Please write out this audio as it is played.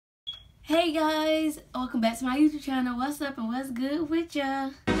Hey guys, welcome back to my YouTube channel. What's up and what's good with ya?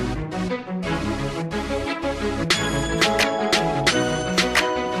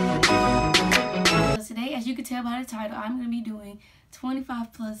 So today, as you can tell by the title, I'm going to be doing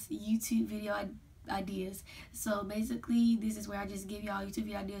 25 plus YouTube video ideas. So basically, this is where I just give y'all YouTube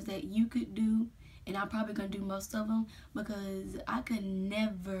video ideas that you could do, and I'm probably going to do most of them because I could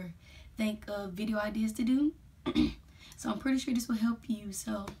never think of video ideas to do. So I'm pretty sure this will help you.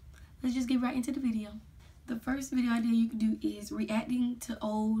 So let's just get right into the video. The first video idea you can do is reacting to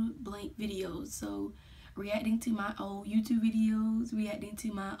old blank videos. So reacting to my old YouTube videos, reacting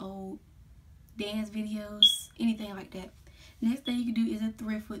to my old dance videos, anything like that. Next thing you can do is a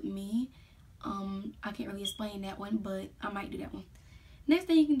thrift with me. I can't really explain that one, but I might do that one. Next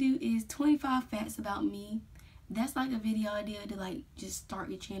thing you can do is 25 facts about me. That's like a video idea to like just start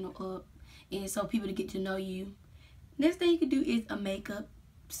your channel up and so people to get to know you. Next thing you can do is a makeup.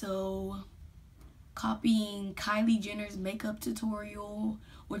 So copying Kylie Jenner's makeup tutorial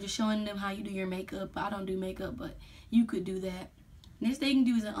or just showing them how you do your makeup. I don't do makeup, but you could do that. Next thing you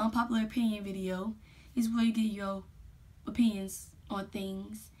can do is an unpopular opinion video. This is where you get your opinions on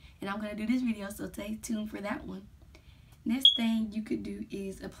things. And I'm going to do this video, so stay tuned for that one. Next thing you could do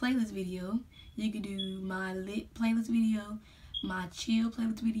is a playlist video. You could do my lit playlist video, my chill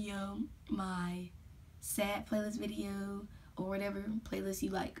playlist video, my sad playlist video, or whatever playlist you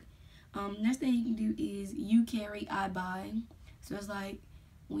like. Next thing you can do is you carry, I buy. So it's like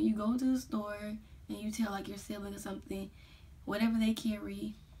when you go to the store and you tell like your sibling or something, whatever they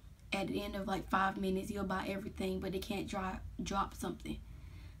carry, at the end of like 5 minutes you'll buy everything, but they can't drop something.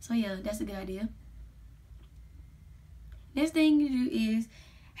 So yeah, that's a good idea. Next thing you can do is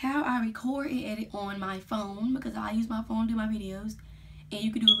how I record and edit on my phone, because I use my phone to do my videos, and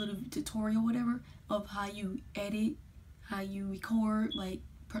you could do a little tutorial whatever of how you edit, how you record, like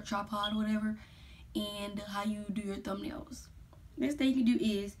per tripod or whatever, and how you do your thumbnails. Next thing you can do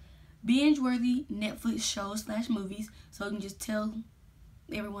is binge-worthy Netflix shows / movies. So you can just tell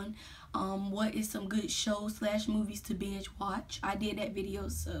everyone what is some good shows / movies to binge watch. I did that video,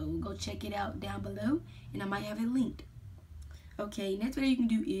 so go check it out down below, and I might have it linked. Okay, next video you can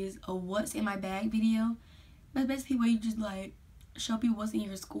do is a what's in my bag video. That's basically where you just like show people what's in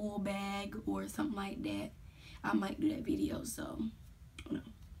your school bag or something like that. I might do that video, so no.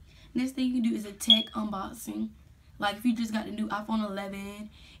 Next thing you can do is a tech unboxing. Like if you just got the new iPhone 11,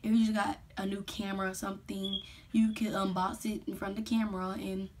 if you just got a new camera or something, you can unbox it in front of the camera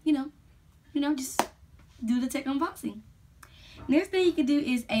and you know just do the tech unboxing. Next thing you can do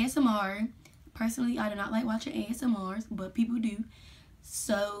is ASMR. Personally, I do not like watching ASMRs, but people do.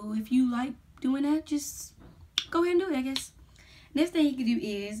 So if you like doing that, just go ahead and do it, I guess. Next thing you can do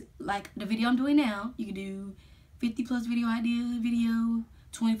is like the video I'm doing now. You can do 50 plus video idea video,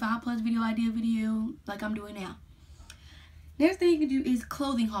 25 plus video idea video, like I'm doing now. Next thing you can do is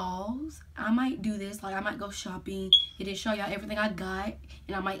clothing hauls. I might do this, like I might go shopping and then show y'all everything I got,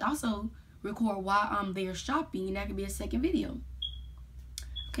 and I might also record while I'm there shopping, and that could be a second video.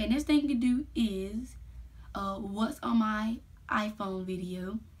 Okay, next thing you can do is what's on my iPhone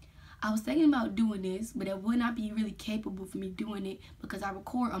video. I was thinking about doing this, but it would not be really capable for me doing it because I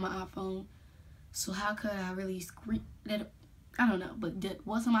record on my iPhone. So how could I really screen that? I don't know, but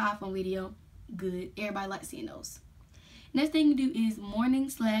what's on my iPhone video, good. Everybody likes seeing those. Next thing you do is morning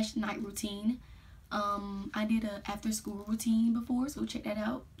 / night routine. I did a after school routine before, so check that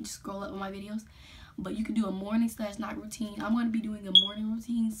out. Just scroll up on my videos. But you can do a morning / night routine. I'm going to be doing a morning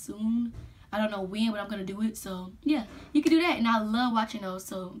routine soon. I don't know when, but I'm going to do it. So yeah, you can do that, and I love watching those.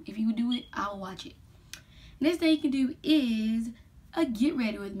 So if you do it, I will watch it. Next thing you can do is a get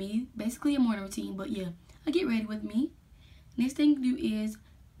ready with me. Basically a morning routine, but yeah, a get ready with me. Next thing you can do is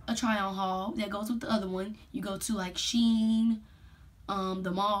a try on haul that goes with the other one. You go to like Shein,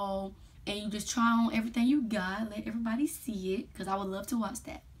 the mall, and you just try on everything you got. Let everybody see it, because I would love to watch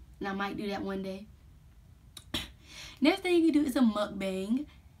that, and I might do that one day. Next thing you can do is a mukbang,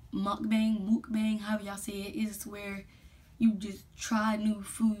 however y'all say it. Is where you just try new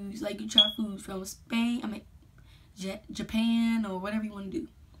foods, like you try foods from Spain, Japan, or whatever you want to do.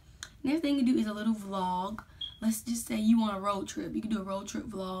 Next thing you do is a little vlog. Let's just say you want a road trip. You can do a road trip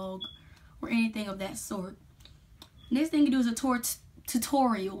vlog or anything of that sort. Next thing you do is a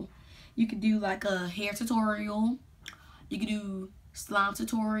tutorial. You could do like a hair tutorial. You could do slime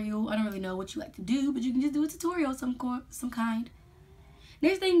tutorial. I don't really know what you like to do, but you can just do a tutorial of some kind.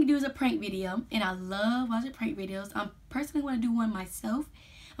 Next thing you can do is a prank video, and I love watching prank videos. I personally want to do one myself.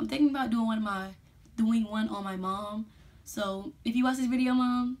 I'm thinking about doing one on my mom. So if you watch this video,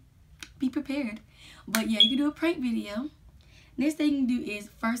 Mom, be prepared. But yeah, you can do a prank video. Next thing you can do is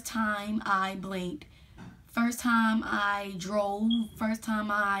first time I blinked, first time I drove, first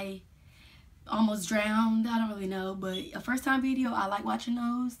time I almost drowned. I don't really know, but a first time video, I like watching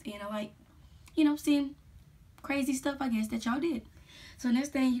those, and I like, you know, seeing crazy stuff, I guess, that y'all did. So next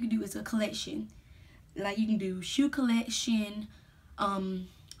thing you can do is a collection. Like you can do shoe collection,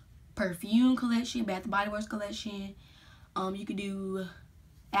 perfume collection, Bath and Body Works collection. You could do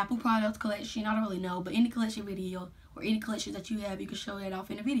Apple products collection. I don't really know, but any collection video or any collection that you have, you can show that off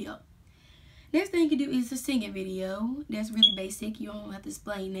in a video. Next thing you can do is a singing video. That's really basic. You don't have to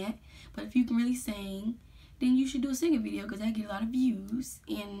explain that. But if you can really sing, then you should do a singing video because that get a lot of views.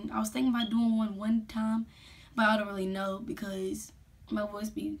 And I was thinking about doing one time, but I don't really know because my voice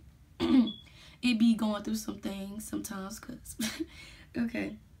be it be going through some things sometimes. Cause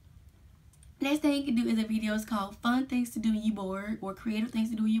okay. Next thing you can do is a video. It's called Fun Things to Do When You Bored, or Creative Things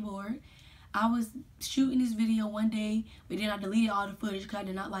to Do When You Bored. I was shooting this video one day, but then I deleted all the footage because I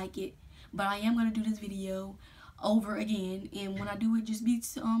did not like it. But I am going to do this video over again, and when I do it, just be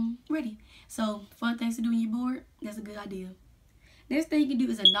ready. So, Fun Things to Do When You're Bored, that's a good idea. Next thing you can do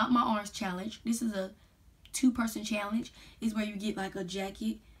is a Not My Arms challenge. This is a 2-person challenge. It's where you get like a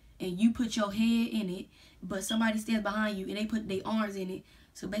jacket, and you put your head in it, but somebody stands behind you, and they put their arms in it.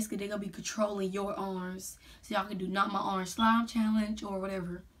 So basically, they're going to be controlling your arms. So y'all can do Not My Arms slime challenge or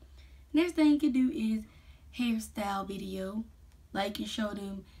whatever. Next thing you can do is hairstyle video. Like you show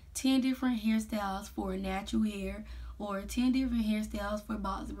them 10 different hairstyles for natural hair, or 10 different hairstyles for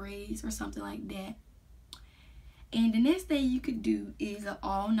box braids or something like that. And the next thing you could do is an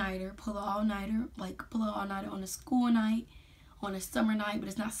all-nighter. Pull an all-nighter, like pull an all-nighter on a school night, on a summer night, but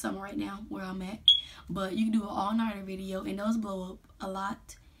it's not summer right now where I'm at. But you can do an all-nighter video, and those blow up a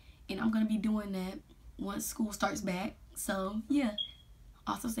lot. And I'm going to be doing that once school starts back. So, yeah.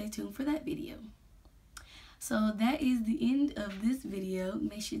 Also, stay tuned for that video. So, that is the end of this video.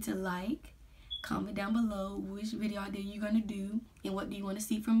 Make sure to like, comment down below which video idea you're going to do, and what do you want to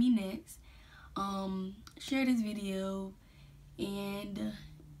see from me next. Share this video, and,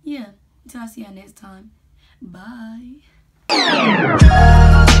 yeah. Until I see you next time. Bye.